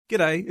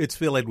G'day, it's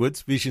Phil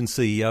Edwards, Vision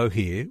CEO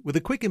here, with a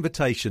quick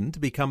invitation to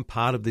become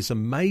part of this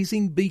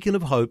amazing beacon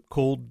of hope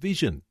called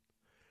Vision.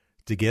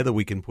 Together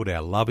we can put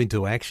our love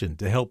into action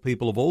to help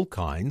people of all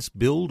kinds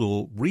build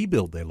or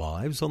rebuild their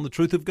lives on the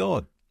truth of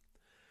God.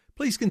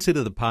 Please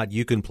consider the part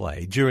you can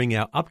play during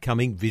our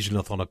upcoming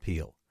Visionathon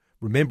appeal,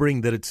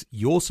 remembering that it's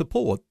your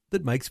support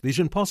that makes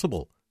Vision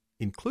possible,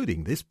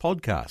 including this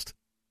podcast.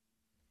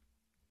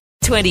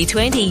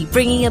 2020,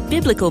 bringing a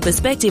biblical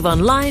perspective on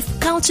life,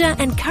 culture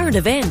and current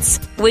events.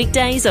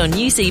 Weekdays on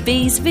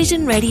UCB's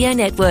Vision Radio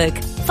Network.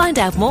 Find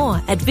out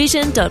more at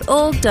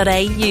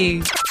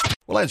vision.org.au.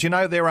 Well, as you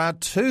know, there are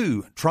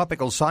two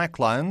tropical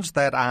cyclones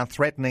that are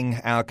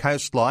threatening our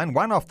coastline.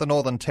 One off the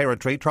Northern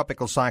Territory,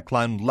 Tropical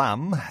Cyclone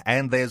Lum,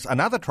 and there's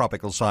another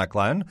tropical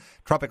cyclone,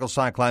 Tropical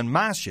Cyclone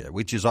Marcia,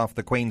 which is off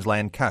the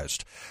Queensland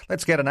coast.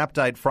 Let's get an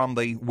update from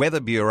the Weather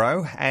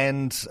Bureau,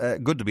 and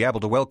good to be able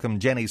to welcome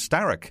Jenny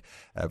Sturrock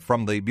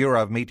from the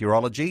Bureau of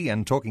Meteorology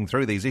and talking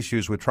through these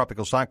issues with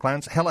tropical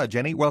cyclones. Hello,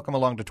 Jenny. Welcome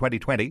along to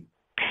 2020.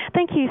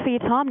 Thank you for your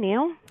time,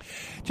 Neil.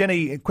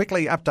 Jenny,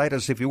 quickly update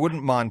us, if you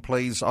wouldn't mind,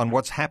 please, on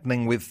what's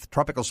happening with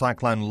Tropical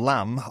Cyclone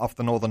Lum off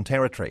the Northern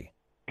Territory.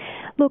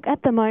 Look,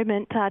 at the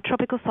moment,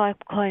 Tropical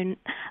Cyclone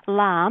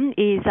Lum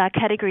is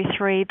Category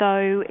 3,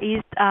 though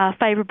is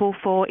favourable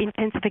for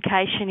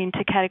intensification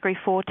into Category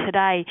 4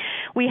 today.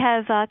 We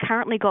have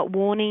currently got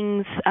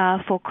warnings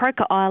for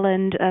Croker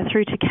Island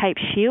through to Cape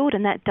Shield,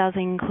 and that does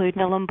include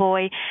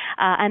Nhulunbuy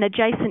and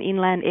adjacent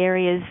inland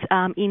areas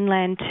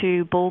inland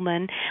to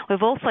Bullman.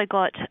 We've also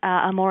got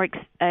a more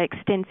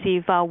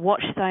extensive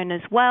watch zone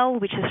as well,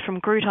 which is from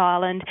Groote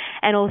Island,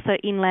 and also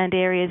inland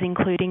areas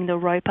including the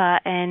Roper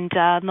and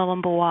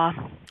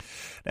Nhulunbuy.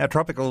 Now,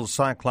 Tropical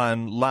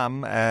Cyclone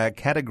Lum,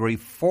 Category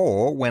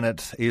 4, when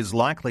it is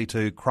likely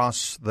to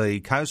cross the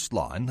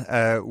coastline,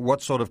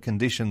 what sort of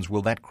conditions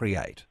will that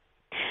create?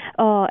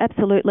 Oh,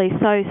 absolutely.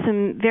 So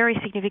some very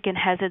significant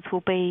hazards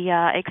will be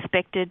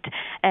expected,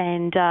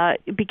 and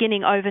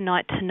beginning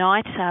overnight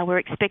tonight, we're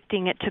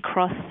expecting it to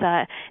cross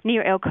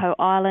near Elcho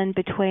Island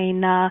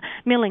between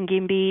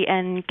Milingimbi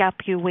and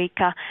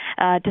Gapyuwika.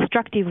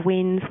 Destructive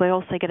winds. We're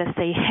also going to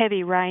see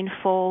heavy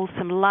rainfall,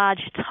 some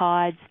large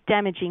tides,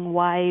 damaging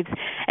waves,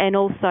 and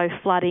also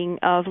flooding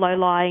of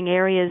low-lying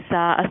areas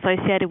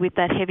associated with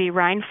that heavy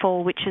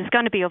rainfall, which is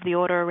going to be of the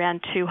order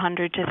around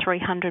 200 to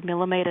 300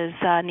 millimetres,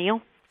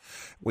 Neil.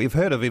 We've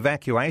heard of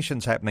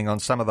evacuations happening on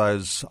some of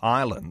those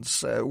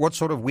islands. What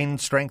sort of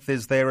wind strength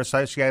is there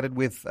associated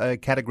with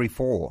Category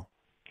 4?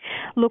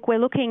 Look, we're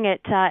looking at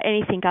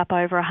anything up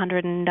over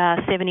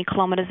 170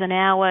 kilometres an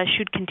hour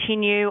should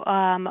continue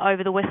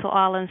over the Wessel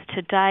Islands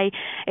today.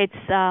 It's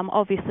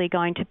obviously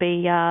going to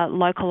be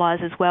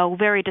localised as well.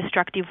 Very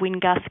destructive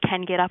wind gusts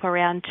can get up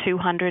around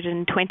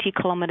 220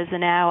 kilometres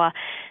an hour.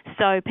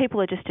 So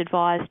people are just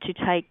advised to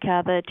take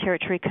the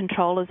Territory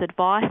Controller's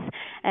advice,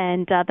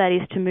 and that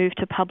is to move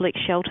to public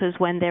shelters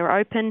when they're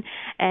open,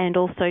 and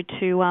also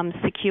to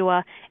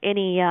secure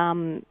any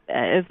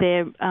of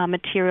their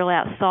material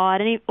outside,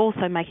 and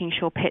also making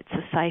sure pets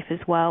are safe as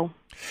well.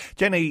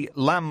 Jenny,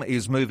 Lum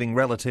is moving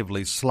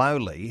relatively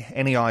slowly.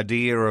 Any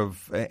idea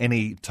of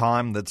any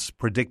time that's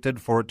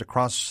predicted for it to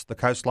cross the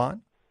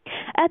coastline?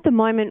 At the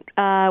moment,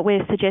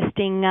 we're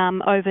suggesting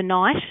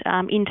overnight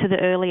into the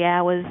early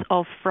hours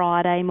of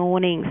Friday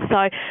morning.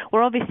 So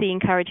we're obviously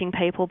encouraging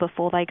people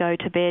before they go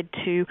to bed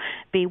to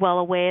be well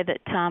aware that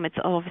it's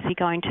obviously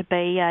going to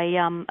be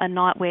a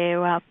night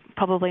where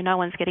probably no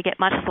one's going to get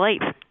much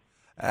sleep.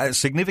 A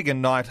significant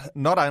night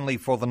not only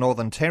for the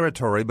Northern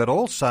Territory but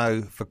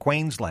also for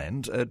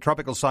Queensland.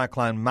 Tropical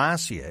Cyclone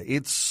Marcia,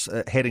 it's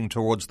heading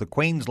towards the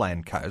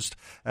Queensland coast.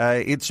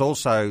 It's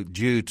also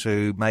due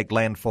to make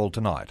landfall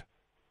tonight.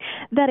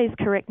 That is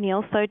correct,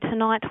 Neil. So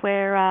tonight,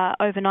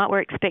 overnight, we're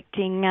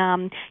expecting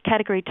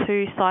Category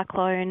 2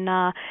 Cyclone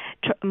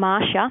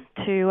Marcia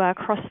to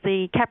cross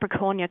the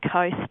Capricornia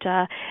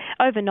coast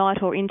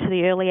overnight or into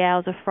the early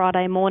hours of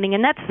Friday morning,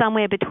 and that's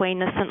somewhere between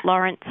the St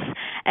Lawrence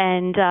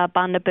and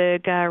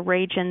Bundaberg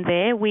region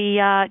there.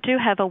 We do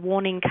have a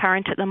warning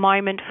current at the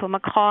moment for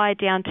Mackay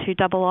down to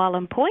Double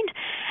Island Point,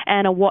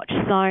 and a watch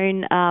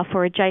zone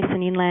for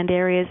adjacent inland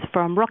areas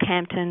from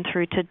Rockhampton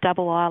through to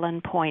Double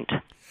Island Point.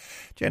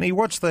 Jenny,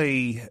 what's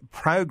the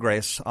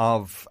progress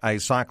of a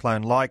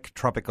cyclone like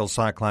Tropical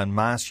Cyclone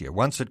Marcia?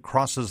 Once it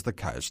crosses the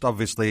coast,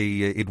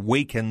 obviously it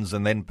weakens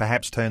and then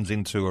perhaps turns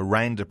into a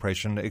rain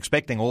depression,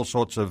 expecting all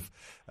sorts of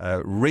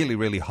really,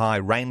 really high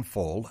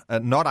rainfall,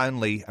 not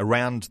only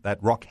around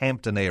that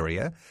Rockhampton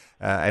area,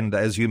 and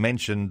as you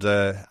mentioned,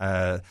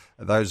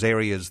 those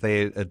areas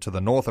there to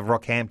the north of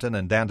Rockhampton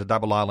and down to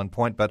Double Island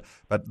Point, but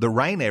the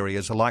rain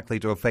areas are likely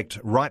to affect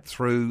right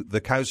through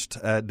the coast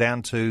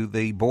down to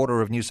the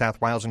border of New South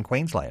Wales and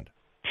Queensland.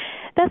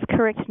 That's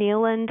correct,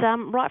 Neil. And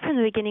right from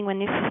the beginning, when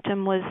this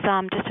system was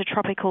just a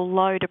tropical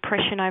low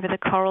depression over the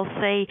Coral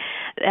Sea,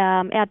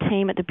 our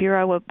team at the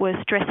Bureau were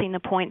stressing the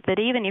point that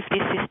even if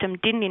this system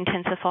didn't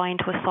intensify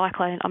into a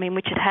cyclone,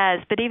 which it has,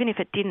 but even if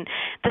it didn't,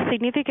 the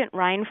significant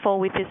rainfall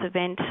with this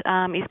event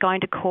is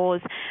going to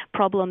cause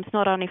problems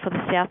not only for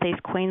the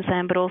southeast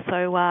Queensland but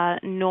also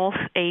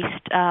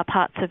northeast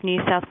parts of New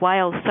South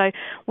Wales. So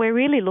we're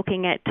really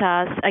looking at,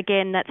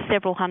 again, that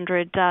several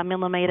hundred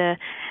millimetre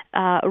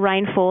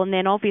rainfall, and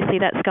then obviously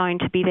that's going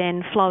to be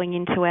then flowing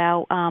into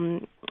our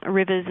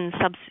rivers and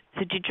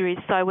subsidiaries.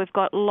 So we've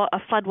got a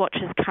flood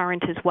watches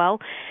current as well.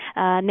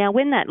 Now,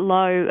 when that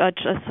low,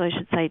 I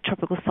should say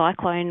tropical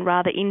cyclone,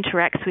 rather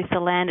interacts with the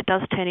land, it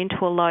does turn into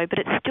a low, but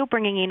it's still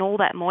bringing in all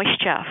that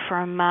moisture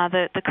from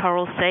the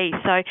Coral Sea.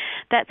 So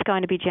that's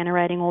going to be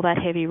generating all that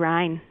heavy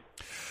rain.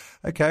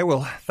 Okay,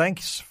 well,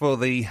 thanks for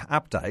the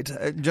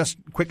update. Just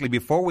quickly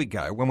before we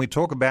go, when we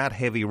talk about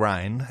heavy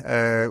rain,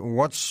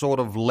 what sort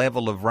of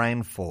level of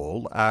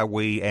rainfall are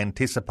we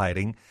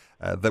anticipating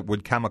that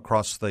would come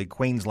across the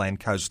Queensland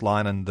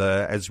coastline and,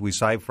 as we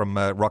say, from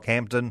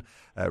Rockhampton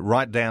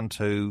right down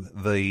to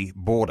the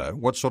border?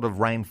 What sort of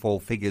rainfall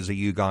figures are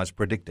you guys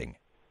predicting?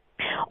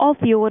 Of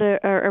the order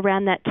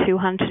around that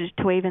 200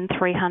 to even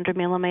 300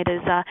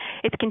 millimetres.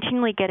 It's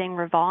continually getting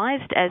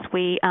revised as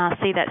we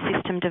see that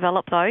system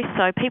develop, though.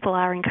 So people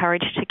are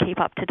encouraged to keep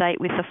up to date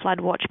with the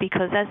flood watch,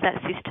 because as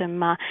that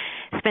system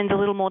spends a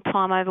little more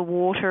time over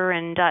water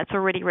and it's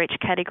already reached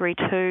Category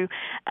 2,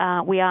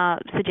 we are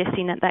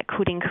suggesting that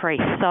could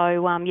increase.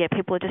 So,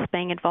 people are just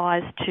being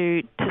advised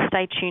to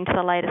stay tuned to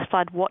the latest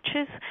flood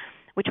watches,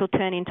 which will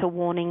turn into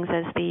warnings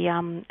as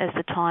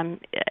the time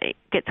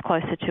gets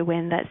closer to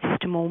when that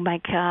system will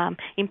make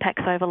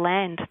impacts over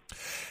land.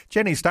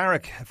 Jenny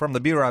Starrick from the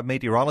Bureau of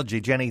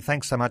Meteorology. Jenny,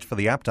 thanks so much for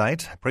the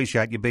update.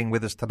 Appreciate you being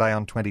with us today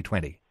on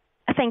 2020.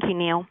 Thank you,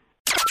 Neil.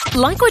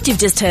 Like what you've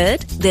just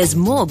heard? There's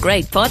more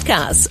great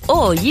podcasts,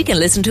 or you can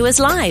listen to us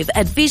live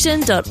at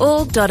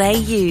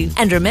vision.org.au.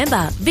 And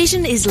remember,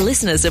 Vision is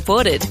listener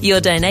supported.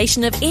 Your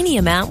donation of any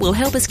amount will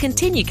help us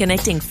continue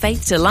connecting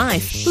faith to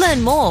life.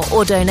 Learn more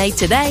or donate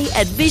today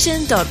at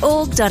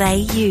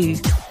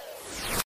vision.org.au.